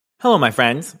Hello, my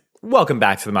friends. Welcome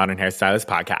back to the Modern Hairstylist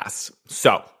Podcast.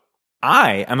 So,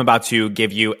 I am about to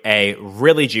give you a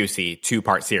really juicy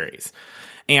two-part series.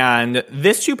 And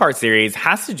this two-part series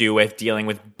has to do with dealing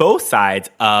with both sides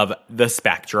of the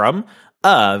spectrum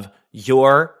of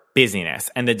your busyness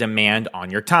and the demand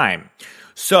on your time.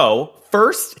 So,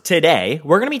 first, today,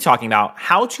 we're going to be talking about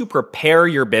how to prepare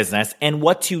your business and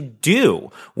what to do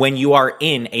when you are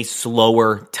in a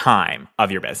slower time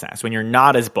of your business, when you're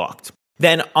not as booked.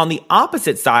 Then on the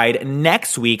opposite side,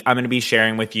 next week, I'm going to be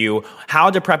sharing with you how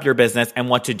to prep your business and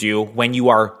what to do when you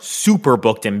are super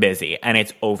booked and busy and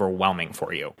it's overwhelming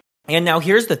for you. And now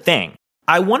here's the thing.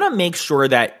 I want to make sure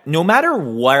that no matter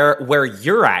where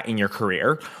you're at in your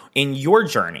career, in your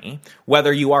journey,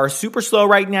 whether you are super slow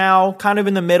right now, kind of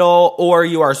in the middle, or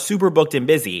you are super booked and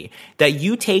busy, that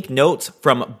you take notes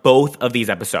from both of these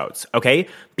episodes, okay?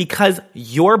 Because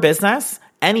your business,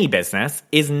 any business,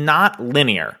 is not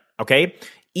linear. Okay?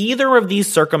 Either of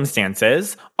these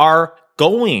circumstances are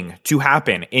going to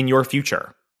happen in your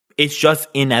future. It's just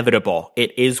inevitable.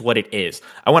 It is what it is.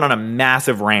 I went on a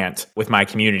massive rant with my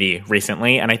community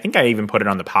recently, and I think I even put it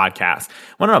on the podcast.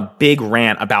 I went on a big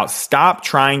rant about stop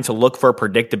trying to look for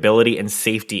predictability and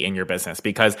safety in your business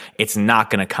because it's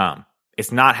not going to come.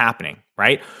 It's not happening,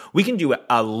 right? We can do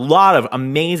a lot of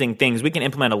amazing things. We can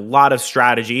implement a lot of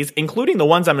strategies, including the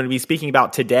ones I'm going to be speaking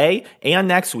about today and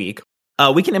next week.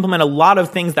 We can implement a lot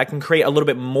of things that can create a little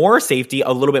bit more safety,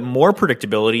 a little bit more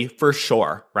predictability for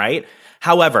sure, right?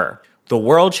 However, the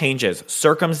world changes,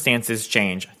 circumstances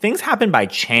change, things happen by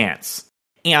chance.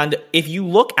 And if you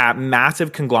look at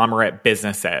massive conglomerate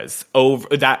businesses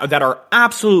that are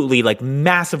absolutely like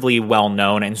massively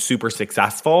well-known and super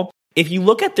successful, if you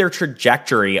look at their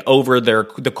trajectory over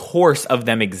the course of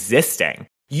them existing,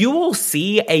 you will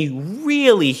see a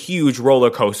really huge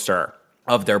roller coaster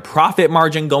of their profit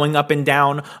margin going up and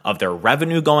down, of their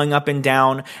revenue going up and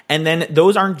down. And then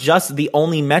those aren't just the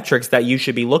only metrics that you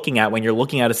should be looking at when you're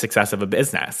looking at a success of a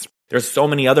business. There's so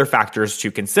many other factors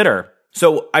to consider.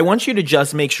 So I want you to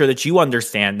just make sure that you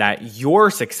understand that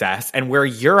your success and where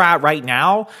you're at right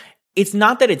now, it's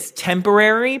not that it's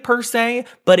temporary per se,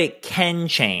 but it can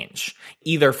change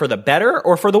either for the better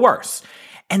or for the worse.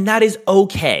 And that is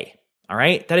okay. All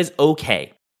right. That is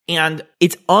okay. And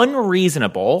it's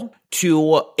unreasonable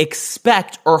to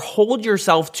expect or hold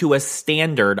yourself to a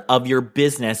standard of your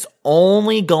business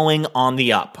only going on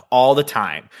the up all the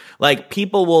time. Like some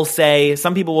people will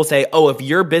say, oh, if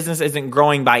your business isn't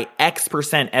growing by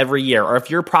X% every year, or if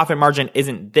your profit margin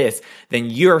isn't this, then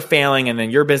you're failing and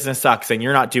then your business sucks and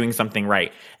you're not doing something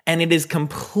right. And it is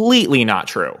completely not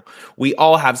true. We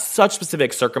all have such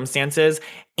specific circumstances.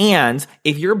 And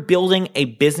if you're building a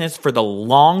business for the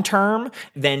long term,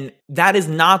 then that is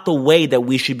not the way that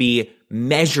we should be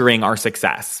measuring our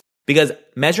success. Because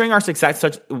measuring our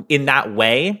success in that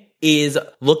way is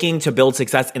looking to build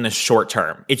success in the short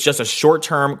term. It's just a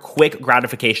short-term, quick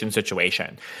gratification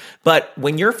situation. But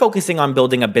when you're focusing on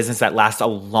building a business that lasts a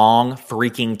long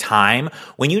freaking time,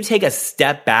 when you take a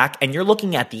step back and you're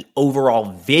looking at the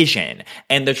overall vision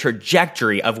and the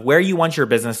trajectory of where you want your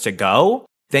business to go,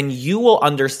 then you will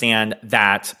understand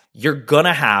that you're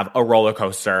gonna have a roller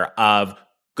coaster of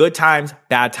good times,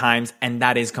 bad times, and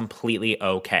that is completely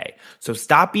okay. So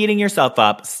stop beating yourself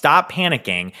up, stop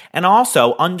panicking, and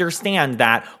also understand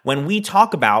that when we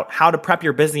talk about how to prep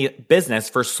your business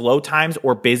for slow times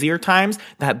or busier times,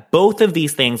 that both of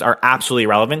these things are absolutely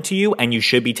relevant to you, and you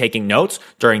should be taking notes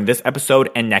during this episode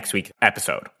and next week's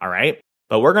episode, all right?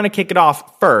 But we're going to kick it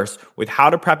off first with how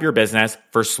to prep your business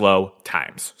for slow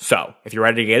times. So if you're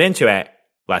ready to get into it,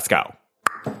 let's go.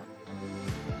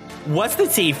 What's the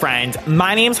tea, friend?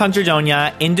 My name's Hunter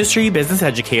Donia, industry business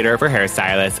educator for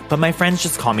hairstylists, but my friends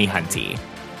just call me Hunty.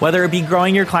 Whether it be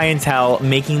growing your clientele,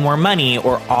 making more money,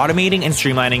 or automating and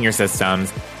streamlining your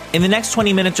systems, in the next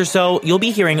 20 minutes or so, you'll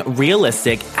be hearing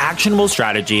realistic, actionable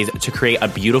strategies to create a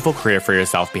beautiful career for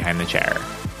yourself behind the chair.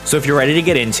 So if you're ready to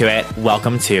get into it,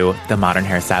 welcome to the Modern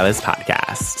Hairstylist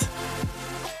Podcast.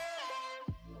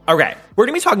 Okay, we're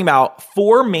going to be talking about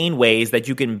 4 main ways that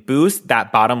you can boost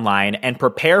that bottom line and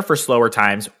prepare for slower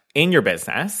times in your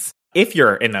business if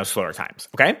you're in those slower times,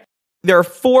 okay? There are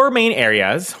 4 main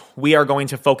areas we are going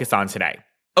to focus on today.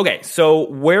 Okay, so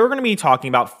we're going to be talking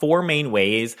about 4 main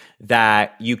ways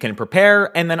that you can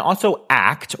prepare and then also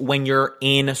act when you're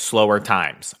in slower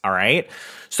times, all right?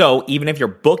 So even if you're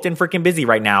booked and freaking busy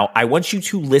right now, I want you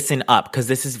to listen up because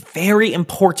this is very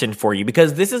important for you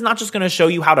because this is not just going to show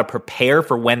you how to prepare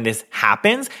for when this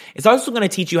happens. It's also going to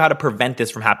teach you how to prevent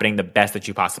this from happening the best that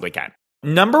you possibly can.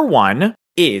 Number 1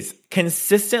 is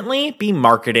consistently be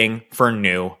marketing for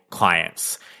new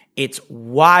clients. It's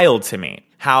wild to me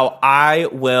how I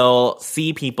will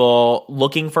see people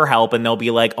looking for help and they'll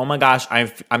be like, oh my gosh,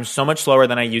 I'm so much slower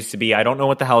than I used to be. I don't know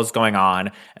what the hell is going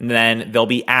on. And then they'll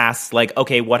be asked like,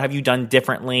 okay, what have you done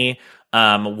differently?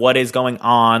 What is going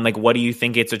on? Like, what do you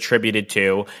think it's attributed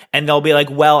to? And they'll be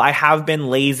like, well, I have been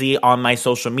lazy on my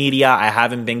social media. I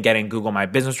haven't been getting Google My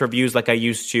Business reviews like I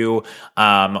used to,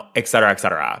 et cetera, et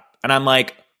cetera. And I'm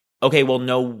like, okay, well,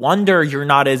 no wonder you're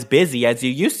not as busy as you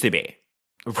used to be,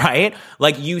 right?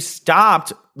 Like you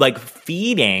stopped like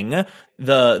feeding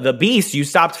the beast. You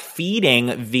stopped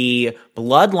feeding the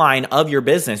bloodline of your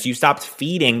business. You stopped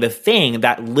feeding the thing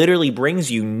that literally brings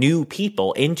you new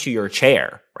people into your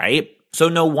chair, right? So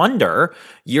no wonder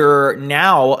you're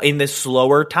now in this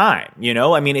slower time, you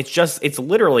know? I mean,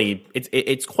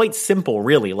 it's quite simple,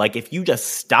 really. Like if you just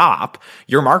stop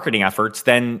your marketing efforts,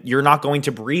 then you're not going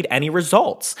to breed any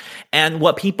results. And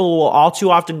what people will all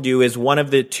too often do is one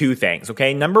of the two things,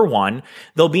 okay? Number one,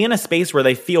 they'll be in a space where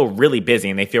they feel really busy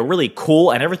and they feel really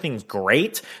cool and everything's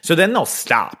great. So then they'll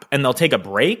stop and they'll take a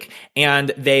break and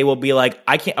they will be like,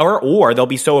 I can't, or they'll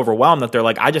be so overwhelmed that they're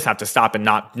like, I just have to stop and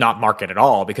not market at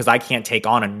all because I can't take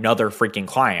on another freaking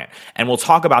client. And we'll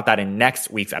talk about that in next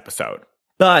week's episode.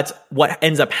 But what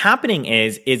ends up happening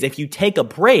is if you take a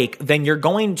break, then you're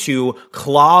going to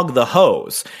clog the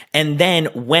hose. And then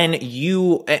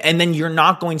you're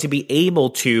not going to be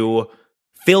able to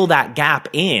fill that gap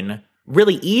in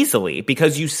really easily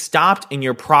because you stopped in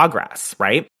your progress,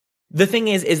 right? The thing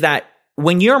is that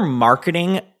when you're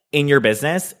marketing in your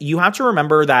business, you have to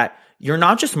remember that you're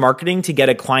not just marketing to get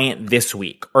a client this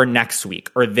week or next week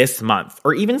or this month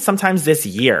or even sometimes this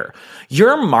year.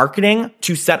 You're marketing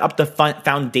to set up the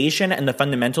foundation and the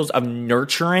fundamentals of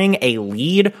nurturing a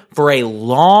lead for a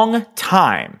long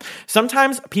time.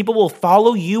 Sometimes people will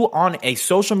follow you on a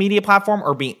social media platform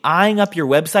or be eyeing up your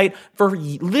website for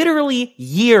literally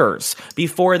years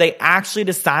before they actually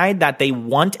decide that they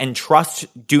want and trust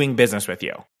doing business with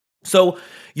you. So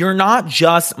you're not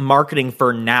just marketing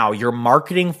for now, you're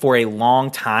marketing for a long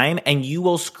time, and you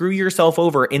will screw yourself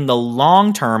over in the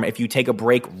long term if you take a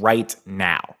break right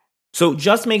now. So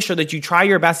just make sure that you try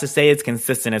your best to stay as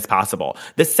consistent as possible.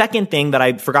 The second thing that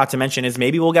I forgot to mention is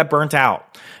maybe we'll get burnt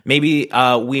out. Maybe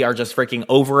we are just freaking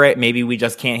over it. Maybe we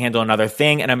just can't handle another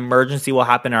thing. An emergency will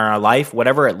happen in our life,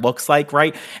 whatever it looks like,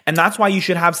 right? And that's why you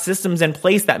should have systems in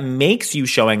place that makes you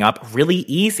showing up really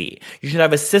easy. You should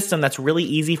have a system that's really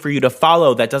easy for you to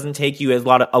follow that doesn't take you a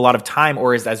lot of time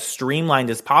or is as streamlined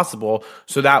as possible.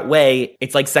 So that way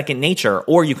it's like second nature,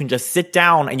 or you can just sit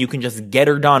down and you can just get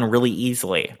her done really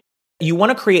easily. You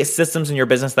want to create systems in your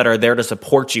business that are there to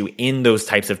support you in those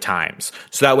types of times.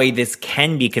 So that way this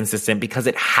can be consistent because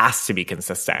it has to be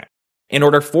consistent. In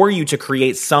order for you to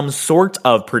create some sort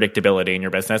of predictability in your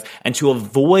business and to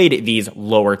avoid these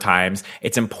lower times,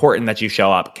 it's important that you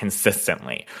show up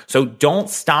consistently. So don't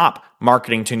stop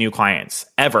marketing to new clients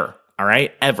ever. All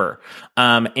right, ever.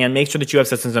 And make sure that you have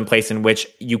systems in place in which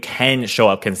you can show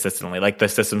up consistently, like the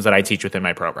systems that I teach within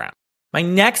my program. My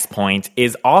next point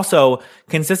is also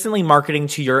consistently marketing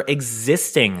to your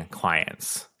existing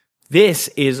clients. This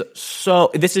is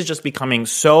just becoming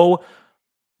so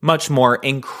much more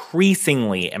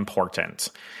increasingly important.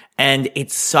 And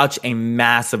it's such a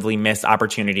massively missed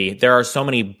opportunity. There are so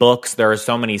many books, there are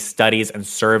so many studies and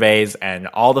surveys and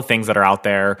all the things that are out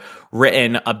there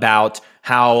written about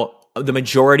how the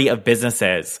majority of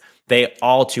businesses, they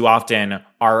all too often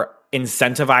are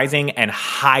incentivizing and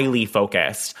highly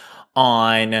focused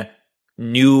on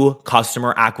new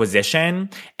customer acquisition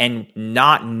and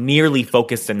not nearly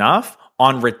focused enough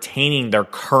on retaining their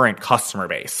current customer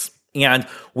base. And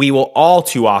we will all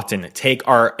too often take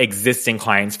our existing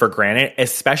clients for granted,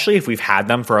 especially if we've had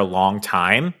them for a long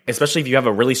time, especially if you have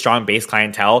a really strong base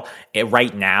clientele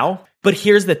right now. But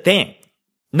here's the thing.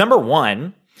 Number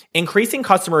one, increasing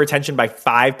customer retention by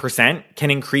 5% can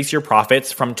increase your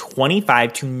profits from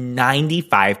 25 to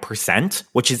 95%,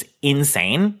 which is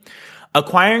insane.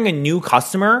 Acquiring a new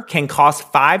customer can cost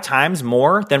 5 times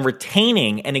more than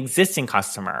retaining an existing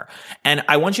customer. And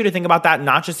I want you to think about that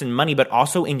not just in money, but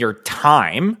also in your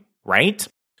time, right?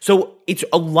 So it's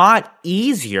a lot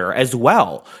easier as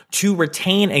well to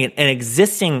retain an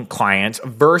existing client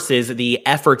versus the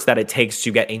efforts that it takes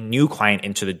to get a new client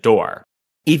into the door.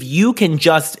 If you can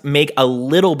just make a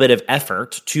little bit of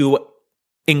effort to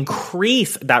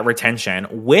increase that retention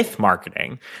with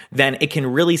marketing, then it can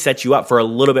really set you up for a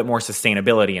little bit more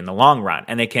sustainability in the long run.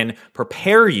 And it can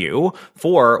prepare you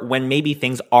for when maybe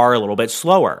things are a little bit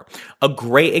slower. A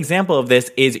great example of this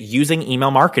is using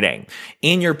email marketing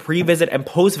in your pre-visit and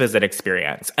post-visit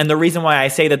experience. And the reason why I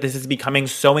say that this is becoming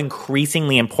so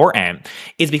increasingly important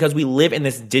is because we live in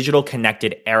this digital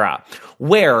connected era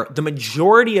where the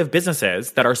majority of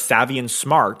businesses that are savvy and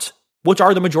smart, which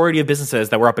are the majority of businesses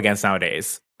that we're up against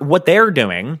nowadays, what they're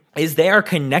doing is they are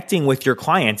connecting with your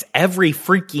clients every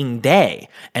freaking day.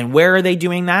 And where are they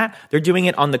doing that? They're doing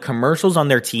it on the commercials on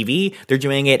their TV. They're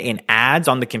doing it in ads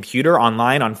on the computer,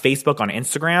 online, on Facebook, on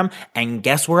Instagram. And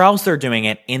guess where else they're doing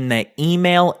it? In the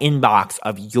email inbox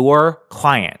of your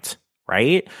client.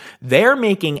 Right? They're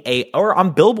making or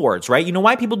on billboards, right? You know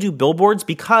why people do billboards?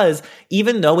 Because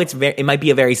even though it might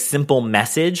be a very simple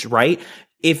message, right?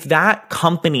 If that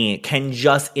company can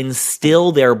just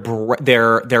instill their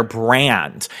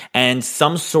brand and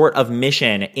some sort of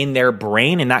mission in their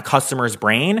brain, in that customer's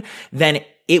brain, then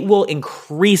it will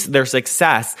increase their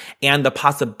success and the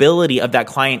possibility of that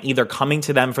client either coming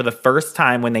to them for the first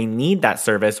time when they need that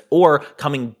service or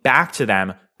coming back to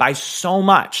them by so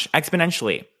much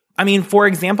exponentially. I mean, for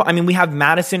example, we have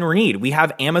Madison Reed, we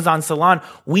have Amazon Salon,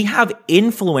 we have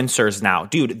influencers now.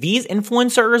 Dude, these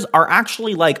influencers are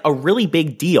actually like a really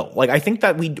big deal. Like, I think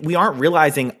that we aren't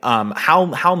realizing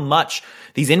how much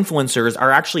these influencers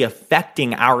are actually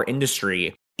affecting our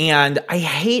industry. And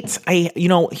here's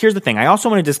the thing. I also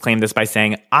want to disclaim this by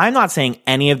saying, I'm not saying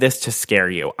any of this to scare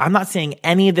you. I'm not saying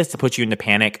any of this to put you into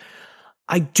panic.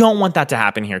 I don't want that to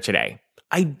happen here today.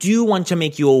 I do want to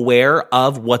make you aware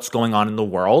of what's going on in the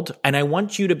world, and I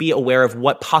want you to be aware of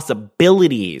what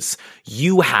possibilities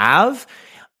you have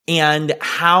and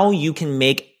how you can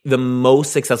make the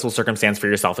most successful circumstance for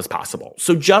yourself as possible.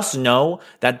 So just know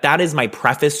that that is my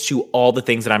preface to all the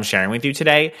things that I'm sharing with you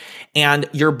today. And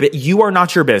you are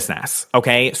not your business,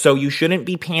 okay? So you shouldn't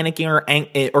be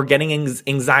panicking or getting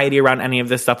anxiety around any of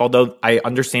this stuff. Although I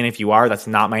understand if you are, that's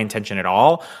not my intention at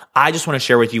all. I just want to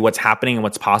share with you what's happening and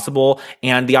what's possible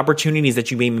and the opportunities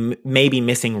that you may be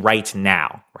missing right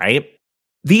now, right?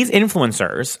 These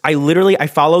influencers, I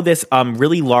follow this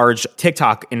really large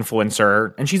TikTok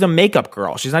influencer, and she's a makeup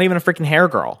girl. She's not even a freaking hair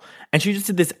girl. And she just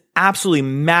did this absolutely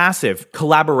massive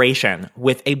collaboration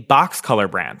with a box color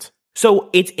brand. So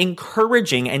it's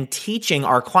encouraging and teaching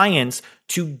our clients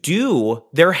to do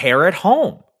their hair at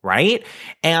home, right?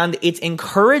 And it's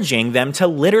encouraging them to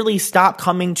literally stop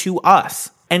coming to us.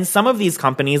 And some of these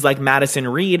companies like Madison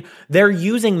Reed, they're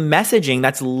using messaging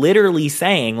that's literally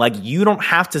saying, like, you don't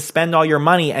have to spend all your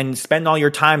money and spend all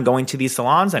your time going to these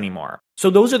salons anymore. So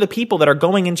those are the people that are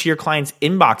going into your clients'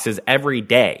 inboxes every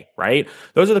day, right?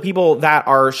 Those are the people that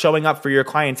are showing up for your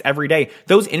clients every day.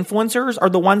 Those influencers are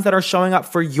the ones that are showing up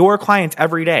for your clients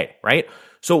every day, right?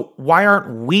 So why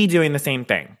aren't we doing the same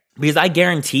thing? Because I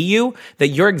guarantee you that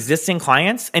your existing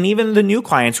clients and even the new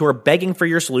clients who are begging for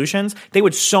your solutions, they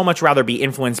would so much rather be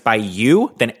influenced by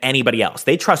you than anybody else.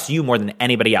 They trust you more than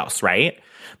anybody else, right?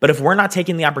 But if we're not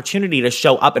taking the opportunity to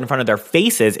show up in front of their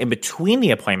faces in between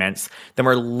the appointments, then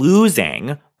we're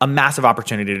losing a massive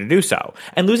opportunity to do so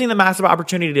and losing the massive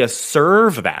opportunity to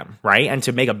serve them, right? And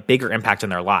to make a bigger impact in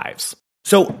their lives.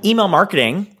 So email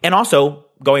marketing, and also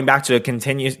going back to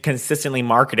consistently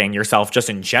marketing yourself just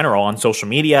in general on social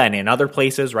media and in other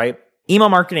places, right? Email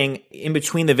marketing in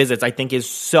between the visits, I think, is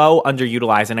so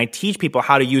underutilized. And I teach people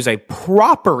how to use a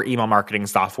proper email marketing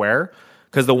software,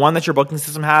 because the one that your booking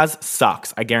system has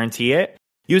sucks. I guarantee it.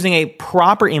 Using a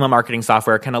proper email marketing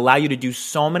software can allow you to do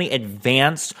so many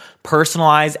advanced,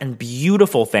 personalized, and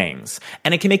beautiful things.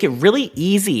 And it can make it really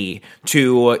easy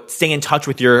to stay in touch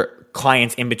with your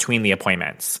clients in between the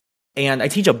appointments. And I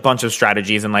teach a bunch of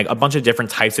strategies and like a bunch of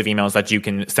different types of emails that you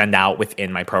can send out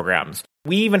within my programs.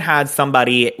 We even had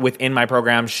somebody within my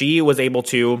program, she was able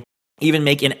to even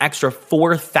make an extra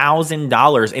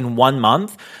 $4,000 in 1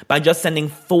 month by just sending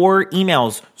 4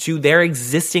 emails to their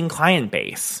existing client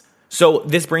base. So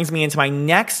this brings me into my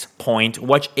next point,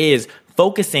 which is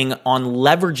focusing on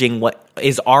leveraging what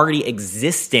is already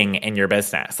existing in your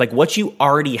business, like what you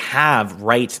already have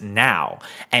right now,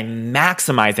 and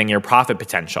maximizing your profit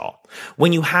potential.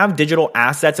 When you have digital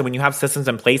assets and when you have systems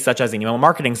in place, such as an email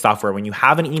marketing software, when you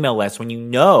have an email list, when you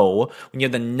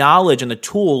have the knowledge and the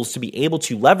tools to be able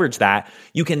to leverage that,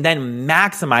 you can then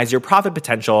maximize your profit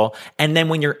potential. And then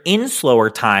when you're in slower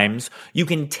times, you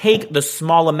can take the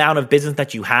small amount of business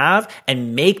that you have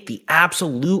and make the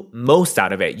absolute most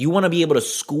out of it. You want to be able to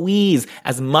squeeze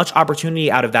as much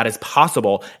opportunity out of that as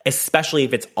possible, especially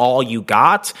if it's all you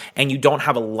got and you don't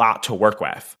have a lot to work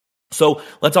with. So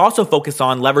let's also focus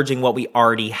on leveraging what we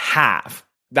already have.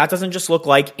 That doesn't just look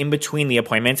like in between the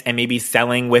appointments and maybe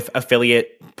selling with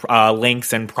affiliate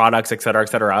links and products, et cetera, et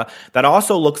cetera. That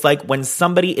also looks like when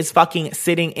somebody is fucking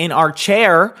sitting in our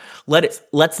chair,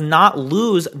 let's not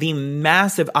lose the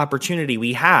massive opportunity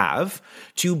we have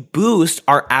to boost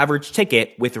our average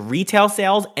ticket with retail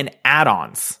sales and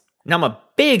add-ons. Now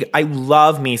I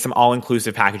love me some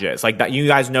all-inclusive packages. Like that, you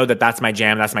guys know that that's my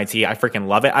jam, that's my tea. I freaking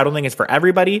love it. I don't think it's for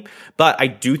everybody, but I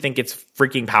do think it's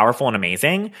freaking powerful and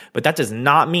amazing. But that does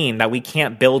not mean that we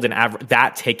can't build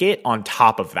that ticket on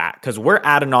top of that, because we're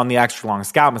adding on the extra long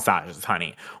scalp massages,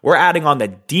 honey. We're adding on the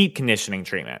deep conditioning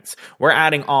treatments. We're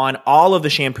adding on all of the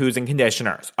shampoos and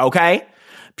conditioners, okay?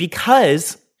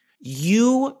 Because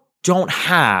you don't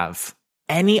have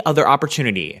any other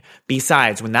opportunity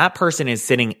besides when that person is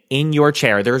sitting in your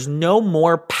chair. There's no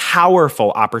more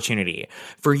powerful opportunity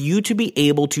for you to be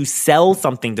able to sell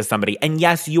something to somebody. And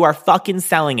yes, you are fucking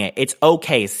selling it. It's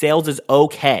okay. Sales is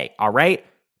okay. All right?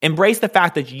 Embrace the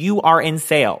fact that you are in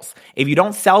sales. If you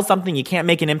don't sell something, you can't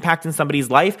make an impact in somebody's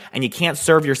life, and you can't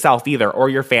serve yourself either or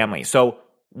your family. So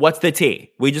what's the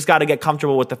tea? We just got to get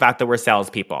comfortable with the fact that we're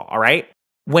salespeople. All right?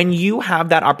 When you have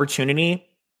that opportunity,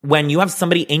 when you have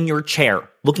somebody in your chair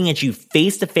looking at you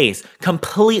face to face,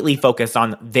 completely focused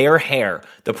on their hair,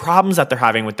 the problems that they're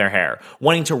having with their hair,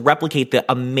 wanting to replicate the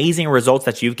amazing results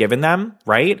that you've given them,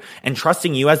 right? And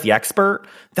trusting you as the expert,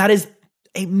 that is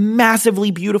a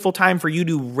massively beautiful time for you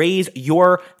to raise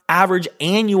your average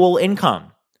annual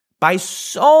income by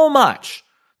so much.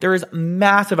 There is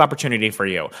massive opportunity for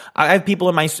you. I have people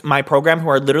in my program who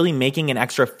are literally making an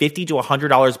extra $50 to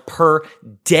 $100 per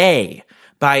day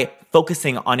by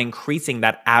focusing on increasing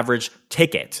that average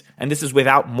ticket. And this is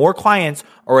without more clients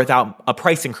or without a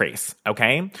price increase,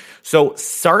 okay? So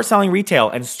start selling retail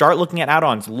and start looking at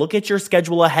add-ons. Look at your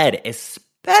schedule ahead,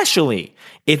 especially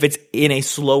if it's in a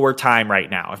slower time right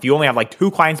now. If you only have like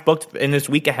 2 clients booked in this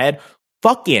week ahead,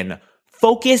 fucking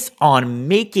focus on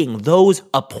making those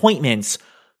appointments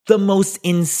the most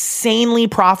insanely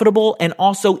profitable and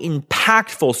also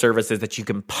impactful services that you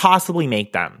can possibly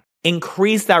make them.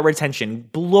 Increase that retention,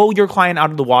 blow your client out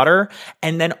of the water,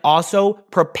 and then also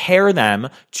prepare them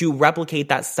to replicate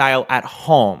that style at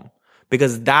home,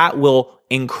 because that will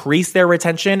increase their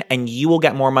retention and you will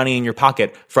get more money in your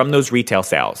pocket from those retail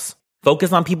sales.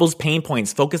 Focus on people's pain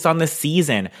points. Focus on the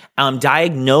season.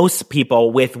 Diagnose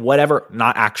people with whatever,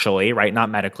 not actually, right? Not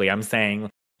medically. I'm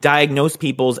saying diagnose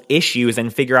people's issues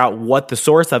and figure out what the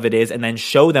source of it is, and then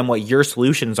show them what your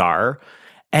solutions are.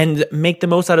 And make the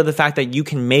most out of the fact that you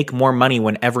can make more money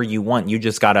whenever you want. You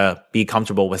just gotta be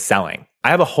comfortable with selling. I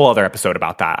have a whole other episode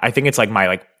about that. I think it's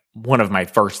one of my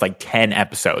first 10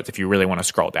 episodes if you really want to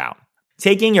scroll down.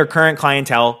 Taking your current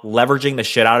clientele, leveraging the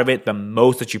shit out of it the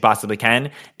most that you possibly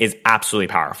can is absolutely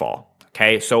powerful.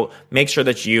 Okay, so make sure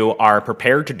that you are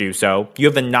prepared to do so. You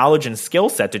have the knowledge and skill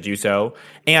set to do so,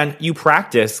 and you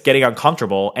practice getting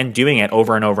uncomfortable and doing it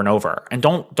over and over and over. And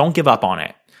don't give up on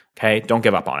it. Okay, don't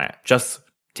give up on it. Just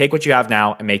take what you have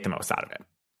now and make the most out of it.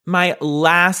 My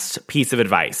last piece of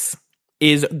advice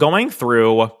is going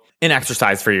through an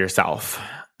exercise for yourself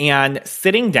and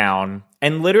sitting down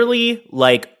and literally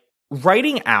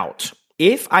writing out,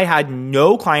 if I had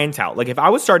no clientele, if I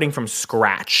was starting from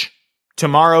scratch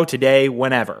tomorrow, today,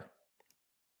 whenever,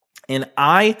 and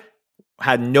I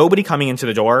had nobody coming into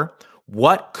the door,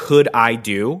 what could I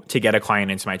do to get a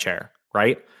client into my chair,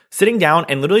 right? Sitting down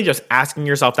and literally just asking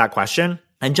yourself that question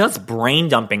and just brain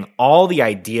dumping all the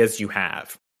ideas you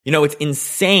have. You know, it's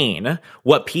insane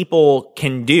what people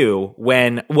can do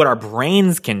what our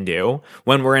brains can do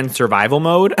when we're in survival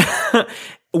mode.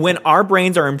 When our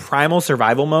brains are in primal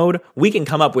survival mode, we can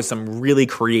come up with some really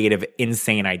creative,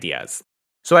 insane ideas.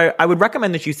 So I would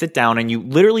recommend that you sit down and you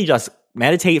literally just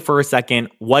meditate for a second,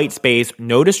 white space,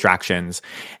 no distractions,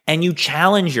 and you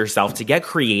challenge yourself to get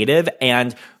creative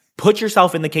and put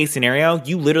yourself in the case scenario.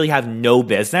 You literally have no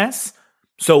business.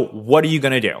 So what are you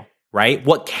going to do, right?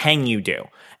 What can you do?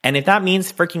 And if that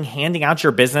means freaking handing out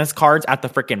your business cards at the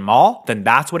freaking mall, then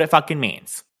that's what it fucking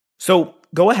means. So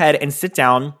go ahead and sit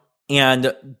down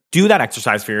and do that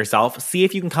exercise for yourself. See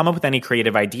if you can come up with any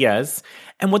creative ideas.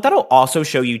 And what that'll also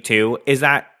show you too is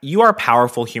that you are a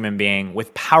powerful human being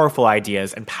with powerful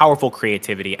ideas and powerful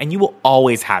creativity, and you will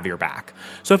always have your back.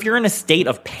 So if you're in a state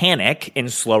of panic in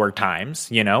slower times,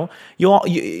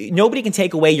 nobody can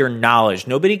take away your knowledge.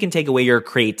 Nobody can take away your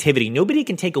creativity. Nobody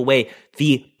can take away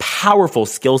the powerful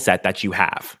skill set that you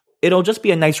have. It'll just be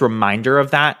a nice reminder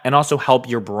of that, and also help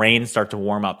your brain start to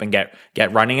warm up and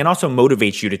get running, and also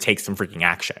motivate you to take some freaking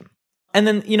action. And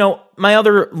then, my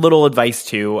other little advice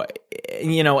too,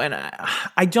 and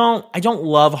I don't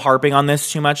love harping on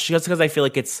this too much, just because I feel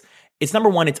like it's number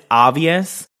one, it's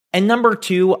obvious, And number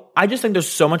two, I just think there's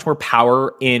so much more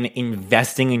power in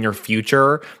investing in your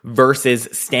future versus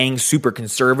staying super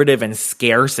conservative and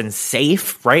scarce and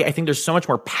safe, right? I think there's so much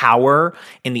more power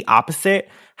in the opposite.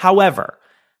 However,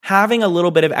 having a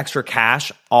little bit of extra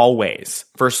cash always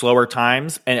for slower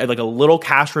times and like a little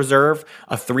cash reserve,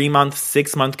 a 3-month,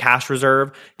 6-month cash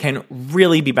reserve can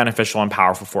really be beneficial and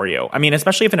powerful for you. I mean,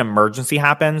 especially if an emergency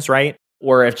happens, right?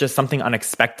 Or if just something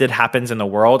unexpected happens in the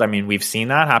world. I mean, we've seen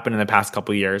that happen in the past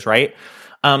couple of years, right?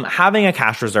 Having a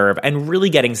cash reserve and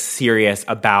really getting serious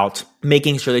about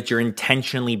making sure that you're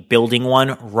intentionally building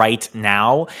one right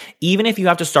now, even if you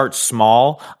have to start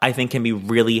small, I think can be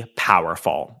really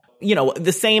powerful. You know,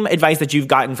 the same advice that you've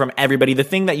gotten from everybody, the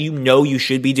thing that you know you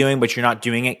should be doing, but you're not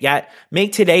doing it yet,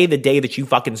 make today the day that you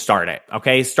fucking start it,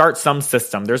 okay? Start some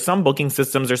system. There's some booking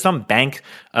systems, there's some bank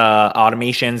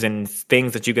automations and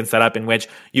things that you can set up in which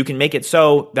you can make it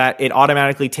so that it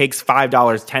automatically takes $5,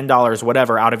 $10,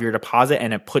 whatever out of your deposit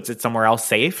and it puts it somewhere else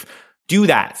safe. Do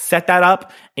that. Set that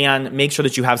up and make sure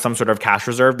that you have some sort of cash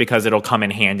reserve because it'll come in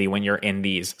handy when you're in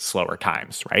these slower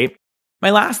times, right?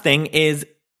 My last thing is,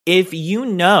 if you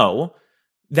know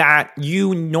that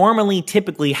you normally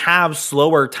typically have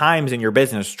slower times in your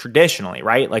business traditionally,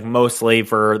 right? Like mostly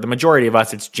for the majority of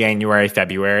us, it's January,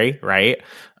 February, right?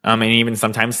 And even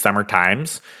sometimes summer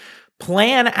times.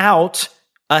 Plan out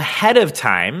ahead of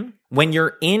time when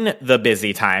you're in the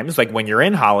busy times, like when you're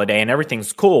in holiday and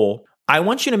everything's cool. I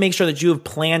want you to make sure that you have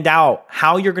planned out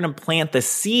how you're going to plant the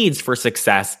seeds for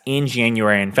success in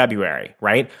January and February,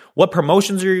 right? What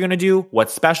promotions are you going to do? What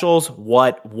specials?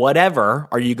 Whatever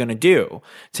are you going to do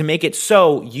to make it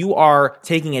so you are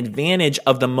taking advantage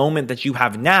of the moment that you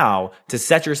have now to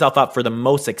set yourself up for the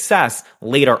most success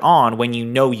later on when you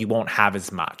know you won't have as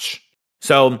much.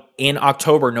 So in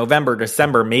October, November,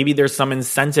 December, maybe there's some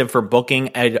incentive for booking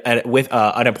with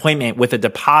an appointment with a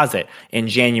deposit in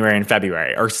January and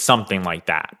February or something like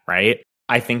that, right?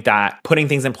 I think that putting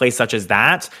things in place such as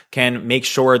that can make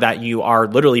sure that you are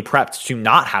literally prepped to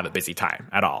not have a busy time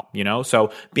at all, you know?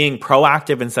 So being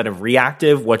proactive instead of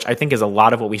reactive, which I think is a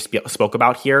lot of what we spoke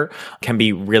about here, can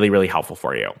be really, really helpful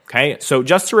for you, okay? So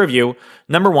just to review,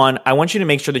 number one, I want you to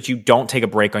make sure that you don't take a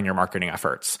break on your marketing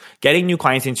efforts. Getting new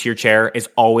clients into your chair is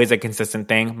always a consistent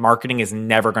thing. Marketing is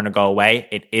never going to go away.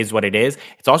 It is what it is.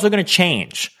 It's also going to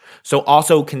change. So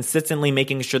also consistently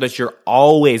making sure that you're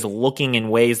always looking in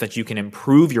ways that you can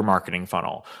improve your marketing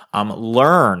funnel,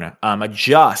 learn,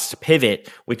 adjust, pivot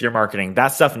with your marketing. That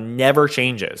stuff never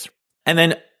changes. And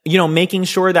then, you know, making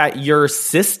sure that your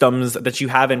systems that you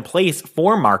have in place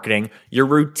for marketing, your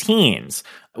routines,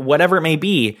 whatever it may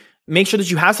be, make sure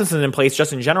that you have systems in place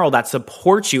just in general that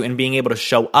supports you in being able to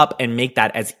show up and make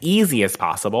that as easy as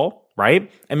possible.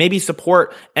 Right? And maybe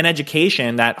support an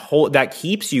education that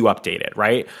keeps you updated,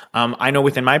 right? I know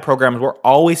within my programs, we're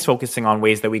always focusing on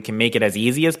ways that we can make it as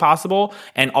easy as possible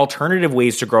and alternative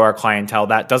ways to grow our clientele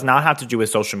that does not have to do with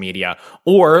social media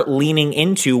or leaning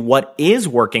into what is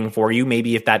working for you,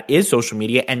 maybe if that is social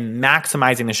media, and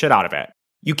maximizing the shit out of it.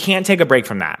 You can't take a break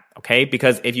from that, okay?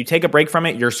 Because if you take a break from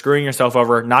it, you're screwing yourself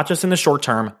over, not just in the short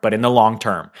term, but in the long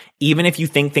term. Even if you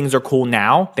think things are cool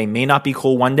now, they may not be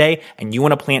cool one day, and you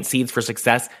want to plant seeds for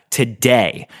success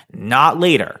today, not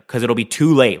later, because it'll be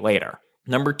too late later.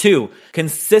 Number two,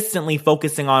 consistently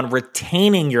focusing on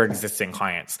retaining your existing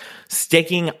clients,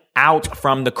 sticking out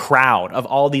from the crowd of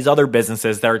all these other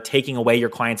businesses that are taking away your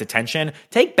client's attention.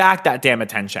 Take back that damn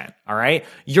attention, all right?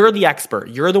 You're the expert.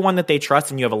 You're the one that they trust,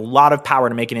 and you have a lot of power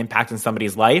to make an impact in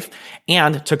somebody's life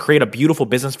and to create a beautiful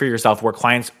business for yourself where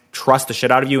clients trust the shit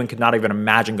out of you and could not even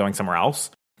imagine going somewhere else.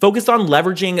 Focus on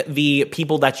leveraging the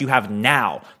people that you have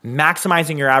now,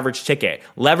 maximizing your average ticket,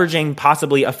 leveraging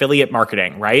possibly affiliate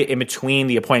marketing, right? In between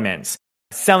the appointments,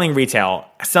 selling retail,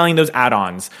 selling those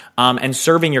add-ons, and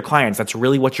serving your clients. That's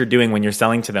really what you're doing when you're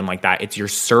selling to them like that. You're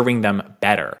serving them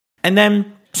better. And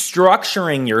then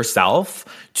structuring yourself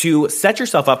to set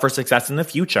yourself up for success in the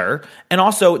future. And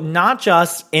also not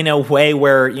just in a way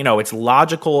where, you know, it's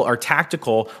logical or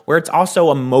tactical, where it's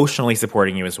also emotionally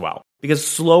supporting you as well. Because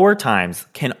slower times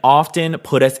can often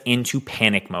put us into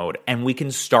panic mode and we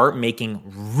can start making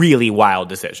really wild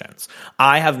decisions.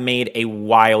 I have made a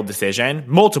wild decision,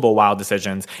 multiple wild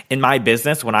decisions in my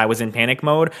business when I was in panic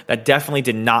mode that definitely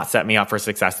did not set me up for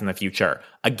success in the future.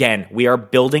 Again, we are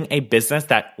building a business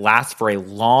that lasts for a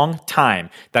long time.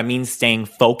 That means staying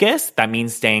focused, that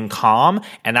means staying calm,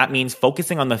 and that means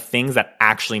focusing on the things that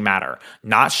actually matter.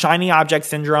 Not shiny object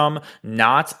syndrome,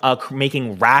 not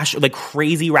making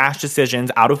crazy rash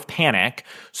decisions out of panic.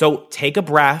 So take a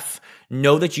breath,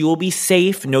 know that you will be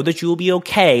safe, know that you will be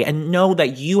okay, and know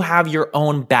that you have your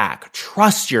own back.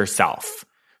 Trust yourself.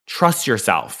 Trust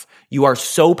yourself. You are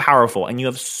so powerful and you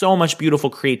have so much beautiful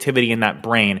creativity in that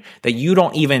brain that you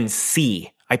don't even see.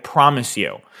 I promise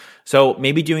you. So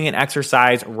maybe doing an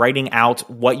exercise, writing out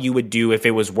what you would do if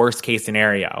it was worst case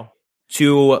scenario.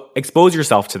 To expose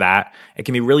yourself to that, it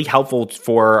can be really helpful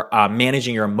for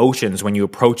managing your emotions when you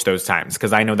approach those times,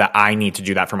 because I know that I need to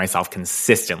do that for myself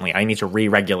consistently. I need to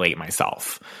re-regulate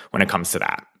myself when it comes to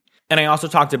that. And I also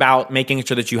talked about making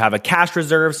sure that you have a cash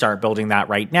reserve, start building that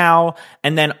right now,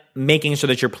 and then making sure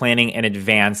that you're planning in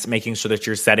advance, making sure that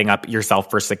you're setting up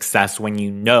yourself for success when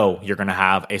you know you're going to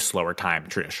have a slower time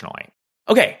traditionally.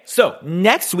 Okay, so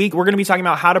next week, we're going to be talking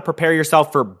about how to prepare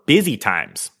yourself for busy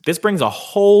times. This brings a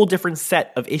whole different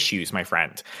set of issues, my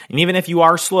friend. And even if you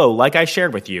are slow, like I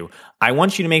shared with you, I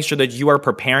want you to make sure that you are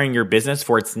preparing your business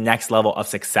for its next level of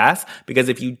success. Because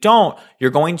if you don't,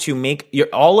 you're going to make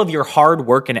all of your hard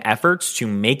work and efforts to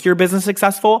make your business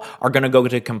successful are going to go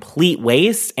to complete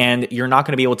waste, and you're not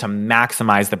going to be able to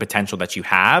maximize the potential that you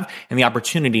have and the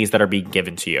opportunities that are being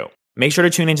given to you. Make sure to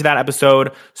tune into that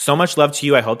episode. So much love to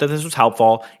you. I hope that this was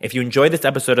helpful. If you enjoyed this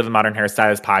episode of the Modern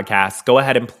Hairstylist podcast, go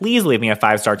ahead and please leave me a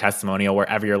 5-star testimonial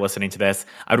wherever you're listening to this.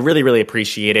 I would really, really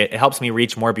appreciate it. It helps me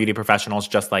reach more beauty professionals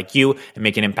just like you and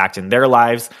make an impact in their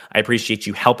lives. I appreciate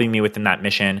you helping me within that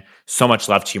mission. So much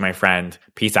love to you, my friend.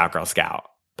 Peace out, Girl Scout.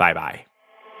 Bye-bye.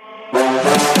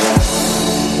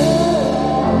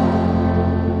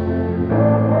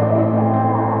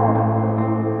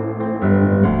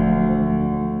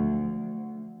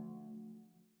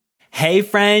 Hey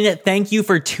friend, thank you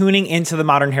for tuning into the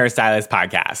Modern Hairstylist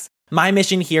podcast. My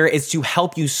mission here is to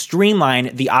help you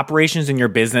streamline the operations in your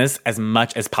business as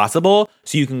much as possible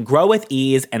so you can grow with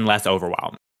ease and less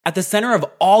overwhelm. At the center of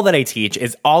all that I teach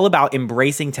is all about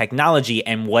embracing technology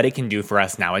and what it can do for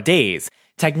us nowadays.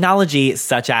 Technology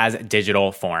such as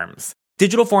digital forms.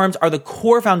 Digital forms are the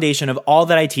core foundation of all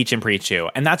that I teach and preach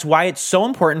to, and that's why it's so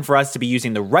important for us to be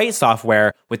using the right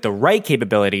software with the right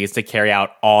capabilities to carry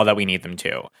out all that we need them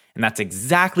to. And that's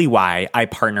exactly why I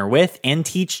partner with and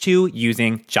teach to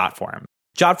using JotForm.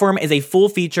 JotForm is a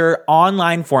full-feature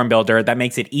online form builder that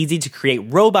makes it easy to create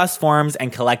robust forms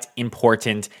and collect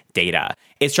important data.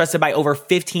 It's trusted by over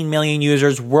 15 million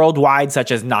users worldwide, such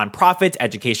as nonprofits,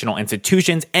 educational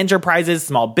institutions, enterprises,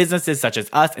 small businesses such as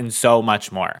us, and so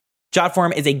much more.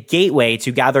 JotForm is a gateway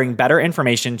to gathering better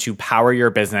information to power your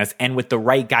business, and with the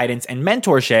right guidance and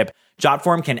mentorship,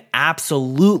 JotForm can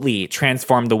absolutely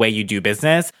transform the way you do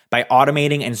business by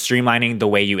automating and streamlining the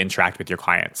way you interact with your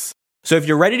clients. So if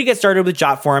you're ready to get started with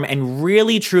JotForm and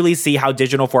really truly see how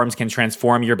digital forms can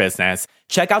transform your business,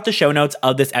 check out the show notes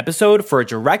of this episode for a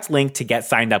direct link to get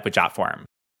signed up with JotForm.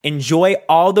 Enjoy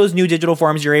all those new digital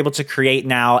forms you're able to create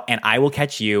now, and I will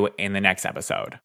catch you in the next episode.